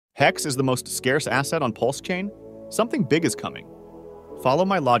HEX is the most scarce asset on PulseChain? Something big is coming. Follow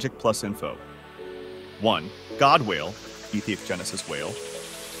my logic plus info. 1. Godwhale, ETH Genesis Whale,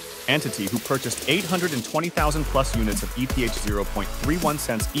 entity who purchased 820,000 plus units of ETH 0.31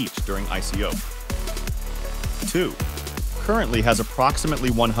 cents each during ICO. 2. Currently has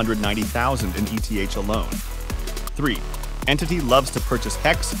approximately 190,000 in ETH alone. 3. Entity loves to purchase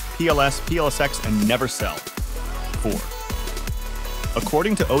HEX, PLS, PLSX, and never sell. 4.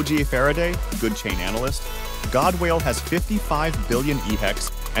 According to OG Faraday, good chain analyst, Godwhale has 55 billion EHEX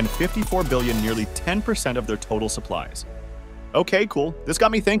and 54 billion, nearly 10% of their total supplies. Okay, cool. This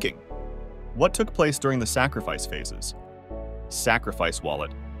got me thinking. What took place during the sacrifice phases? Sacrifice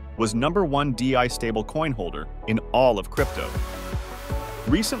Wallet was #1 DI stablecoin holder in all of crypto.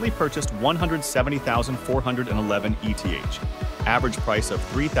 Recently purchased 170,411 ETH, average price of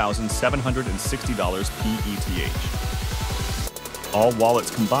 $3,760 per ETH. All wallets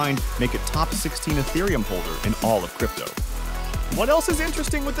combined make it top 16 Ethereum holder in all of crypto. What else is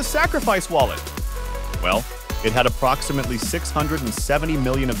interesting with the sacrifice wallet? Well, it had approximately 670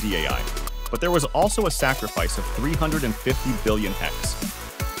 million of DAI, but there was also a sacrifice of 350 billion HEX.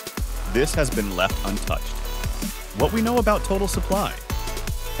 This has been left untouched. What we know about total supply?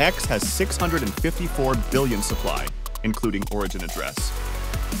 HEX has 654 billion supply, including origin address.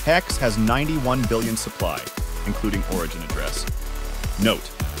 HEX has 91 billion supply, including origin address.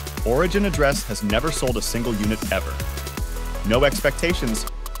 Note, origin address has never sold a single unit ever. No expectations,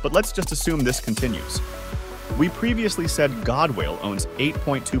 but let's just assume this continues. We previously said Godwhale owns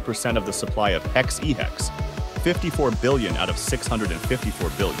 8.2% of the supply of HEX EHEX, 54 billion out of 654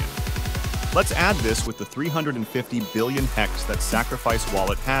 billion. Let's add this with the 350 billion HEX that Sacrifice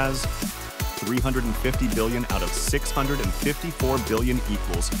Wallet has. 350 billion out of 654 billion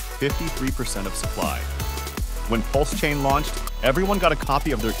equals 53% of supply. When PulseChain launched, everyone got a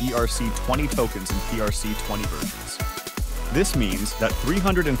copy of their ERC20 tokens in PRC20 versions. This means that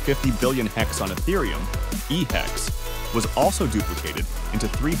 350 billion HEX on Ethereum, EHEX, was also duplicated into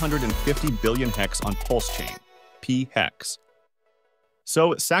 350 billion HEX on PulseChain, PHEX.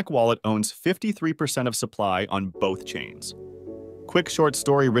 So, Sac Wallet owns 53% of supply on both chains. Quick short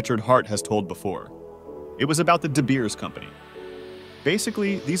story Richard Hart has told before. It was about the De Beers company.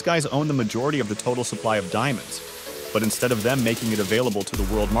 Basically, these guys own the majority of the total supply of diamonds, but instead of them making it available to the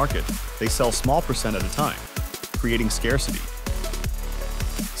world market, they sell small percent at a time, creating scarcity.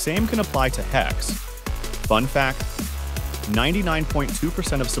 Same can apply to HEX. Fun fact,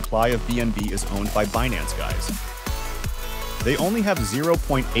 99.2% of supply of BNB is owned by Binance guys. They only have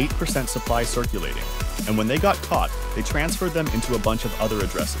 0.8% supply circulating, and when they got caught, they transferred them into a bunch of other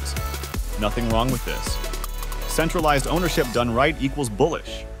addresses. Nothing wrong with this. Centralized ownership done right equals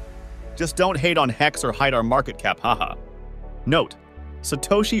bullish. Just don't hate on HEX or hide our market cap, haha. Note,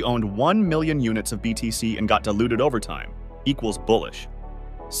 Satoshi owned 1 million units of BTC and got diluted over time, equals bullish.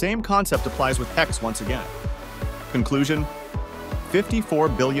 Same concept applies with HEX once again. Conclusion, 54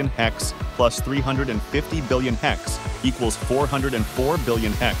 billion HEX plus 350 billion HEX equals 404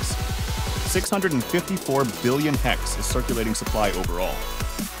 billion HEX. 654 billion HEX is circulating supply overall.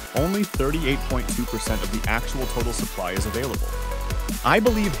 Only 38.2% of the actual total supply is available. I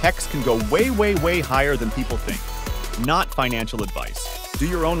believe HEX can go way, way, way higher than people think. Not financial advice. Do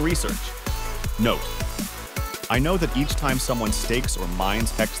your own research. Note, I know that each time someone stakes or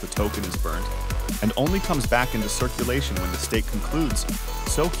mines HEX, the token is burnt, and only comes back into circulation when the stake concludes.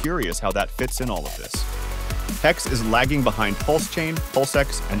 So curious how that fits in all of this. HEX is lagging behind PulseChain,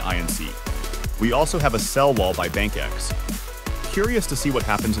 PulseX, and INC. We also have a sell wall by BankX. Curious to see what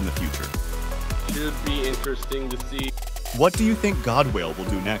happens in the future. Should be interesting to see. What do you think Godwhale will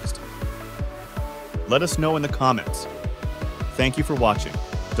do next? Let us know in the comments. Thank you for watching.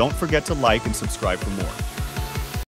 Don't forget to like and subscribe for more.